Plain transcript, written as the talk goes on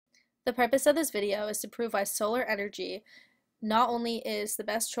The purpose of this video is to prove why solar energy not only is the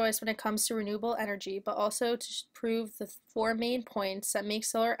best choice when it comes to renewable energy, but also to prove the four main points that make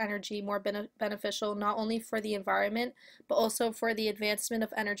solar energy more beneficial not only for the environment, but also for the advancement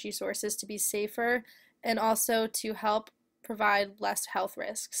of energy sources to be safer and also to help provide less health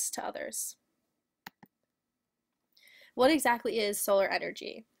risks to others. What exactly is solar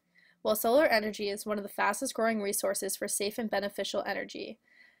energy? Well, solar energy is one of the fastest growing resources for safe and beneficial energy.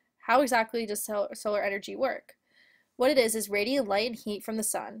 How exactly does solar energy work? What it is radiant light and heat from the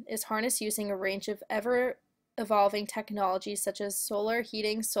sun is harnessed using a range of ever-evolving technologies such as solar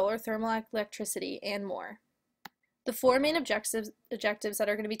heating, solar thermal electricity, and more. The four main objectives that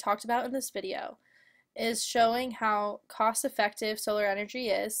are going to be talked about in this video is showing how cost-effective solar energy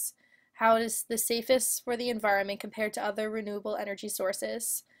is, how it is the safest for the environment compared to other renewable energy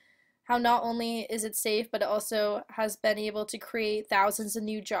sources, how not only is it safe, but it also has been able to create thousands of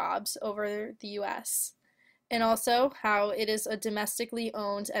new jobs over the US. And also how it is a domestically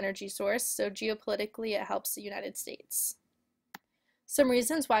owned energy source, so geopolitically it helps the United States. Some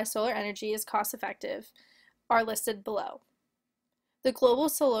reasons why solar energy is cost effective are listed below. The global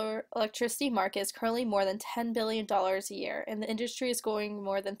solar electricity market is currently more than $10 billion a year, and the industry is growing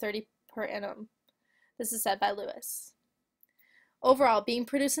more than 30 per annum. This is said by Lewis. Overall, being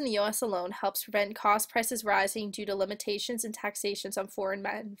produced in the US alone helps prevent cost prices rising due to limitations and taxations on foreign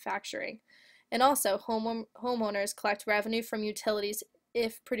manufacturing. And also, homeowners collect revenue from utilities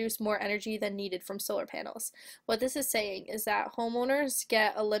if produce more energy than needed from solar panels. What this is saying is that homeowners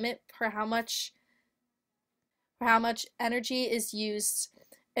get a limit for how much energy is used,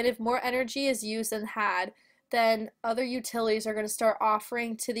 and if more energy is used than had, then other utilities are going to start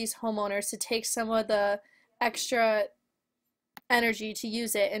offering to these homeowners to take some of the extra energy to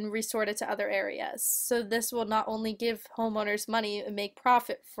use it and resort it to other areas. So this will not only give homeowners money and make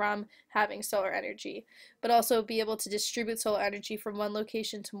profit from having solar energy, but also be able to distribute solar energy from one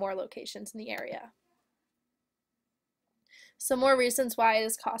location to more locations in the area. Some more reasons why it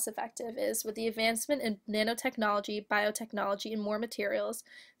is cost effective is with the advancement in nanotechnology, biotechnology, and more materials,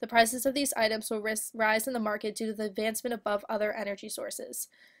 the prices of these items will rise in the market due to the advancement above other energy sources.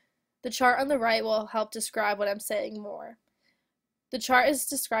 The chart on the right will help describe what I'm saying more. The chart is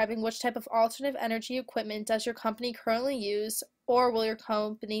describing which type of alternative energy equipment does your company currently use or will your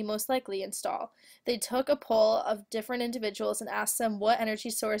company most likely install. They took a poll of different individuals and asked them what energy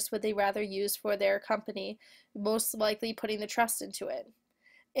source would they rather use for their company, most likely putting the trust into it.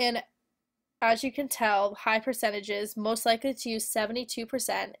 And as you can tell, high percentages, most likely to use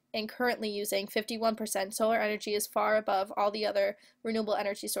 72% and currently using 51%, solar energy is far above all the other renewable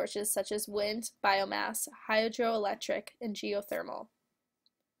energy sources such as wind, biomass, hydroelectric, and geothermal.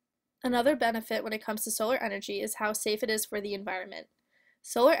 Another benefit when it comes to solar energy is how safe it is for the environment.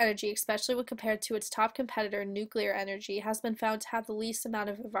 Solar energy, especially when compared to its top competitor, nuclear energy, has been found to have the least amount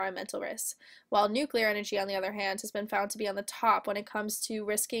of environmental risks, while nuclear energy, on the other hand, has been found to be on the top when it comes to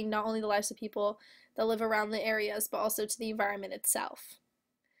risking not only the lives of people that live around the areas, but also to the environment itself.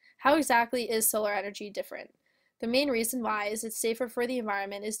 How exactly is solar energy different? The main reason why it's safer for the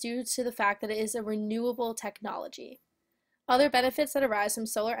environment is due to the fact that it is a renewable technology. Other benefits that arise from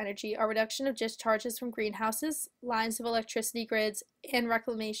solar energy are reduction of discharges from greenhouses, lines of electricity grids, and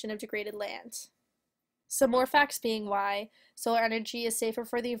reclamation of degraded land. Some more facts being why solar energy is safer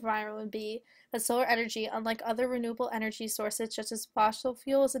for the environment would be that solar energy, unlike other renewable energy sources such as fossil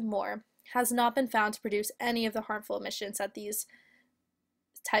fuels and more, has not been found to produce any of the harmful emissions that these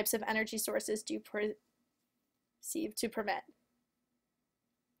types of energy sources do perceive to permit.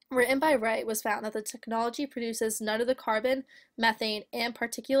 Written by Wright was found that the technology produces none of the carbon, methane, and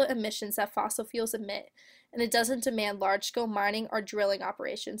particulate emissions that fossil fuels emit, and it doesn't demand large-scale mining or drilling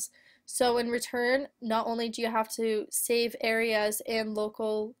operations. So in return, not only do you have to save areas and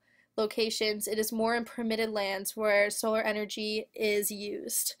local locations, it is more in permitted lands where solar energy is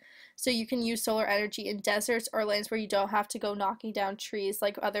used. So you can use solar energy in deserts or lands where you don't have to go knocking down trees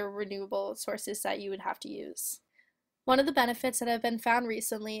like other renewable sources that you would have to use. One of the benefits that have been found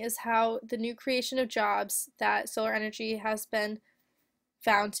recently is how the new creation of jobs that solar energy has been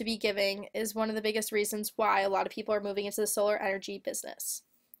found to be giving is one of the biggest reasons why a lot of people are moving into the solar energy business.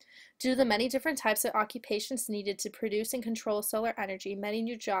 Due to the many different types of occupations needed to produce and control solar energy, many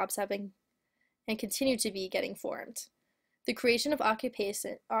new jobs have been and continue to be getting formed. The creation of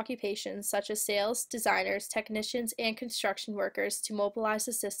occupations such as sales, designers, technicians, and construction workers to mobilize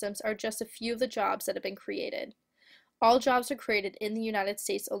the systems are just a few of the jobs that have been created. All jobs are created in the United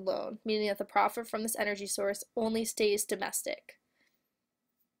States alone, meaning that the profit from this energy source only stays domestic.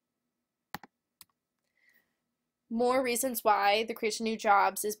 More reasons why the creation of new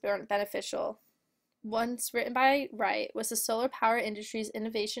jobs is beneficial. Once written by Wright, was the solar power industry's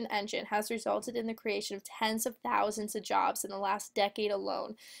innovation engine has resulted in the creation of tens of thousands of jobs in the last decade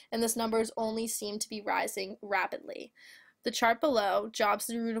alone, and this number has only seemed to be rising rapidly. The chart below, jobs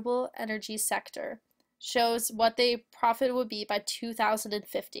in the renewable energy sector, shows what the profit would be by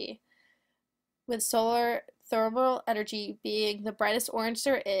 2050, with solar thermal energy being the brightest orange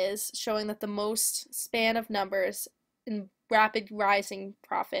there is, showing that the most span of numbers in rapid rising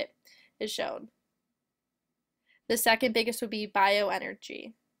profit is shown. The second biggest would be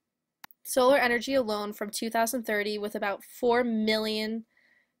bioenergy. Solar energy alone from 2030, with about 4 million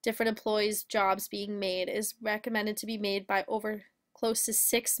different employees' jobs being made, is recommended to be made by over close to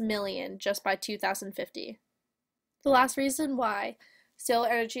 6 million just by 2050. The last reason why solar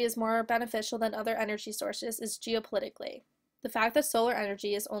energy is more beneficial than other energy sources is geopolitically. The fact that solar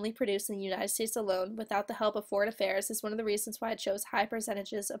energy is only produced in the United States alone without the help of foreign affairs is one of the reasons why it shows high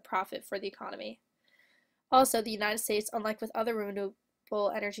percentages of profit for the economy. Also, the United States, unlike with other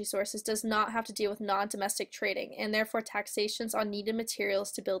renewable energy sources, does not have to deal with non-domestic trading, and therefore taxations on needed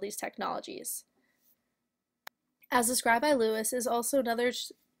materials to build these technologies. As described by Lewis, is also another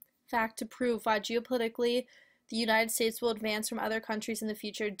fact to prove why geopolitically the United States will advance from other countries in the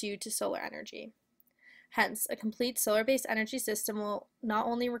future due to solar energy. Hence, a complete solar-based energy system will not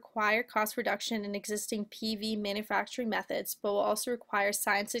only require cost reduction in existing PV manufacturing methods, but will also require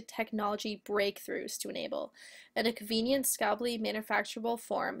science and technology breakthroughs to enable, in a convenient, scalably manufacturable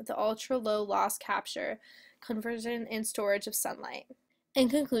form, the ultra-low loss capture, conversion, and storage of sunlight. In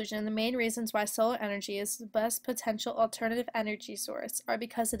conclusion, the main reasons why solar energy is the best potential alternative energy source are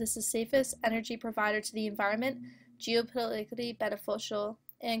because it is the safest energy provider to the environment, geopolitically beneficial,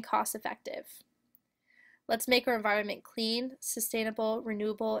 and cost-effective. Let's make our environment clean, sustainable,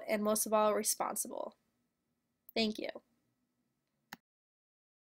 renewable, and most of all, responsible. Thank you.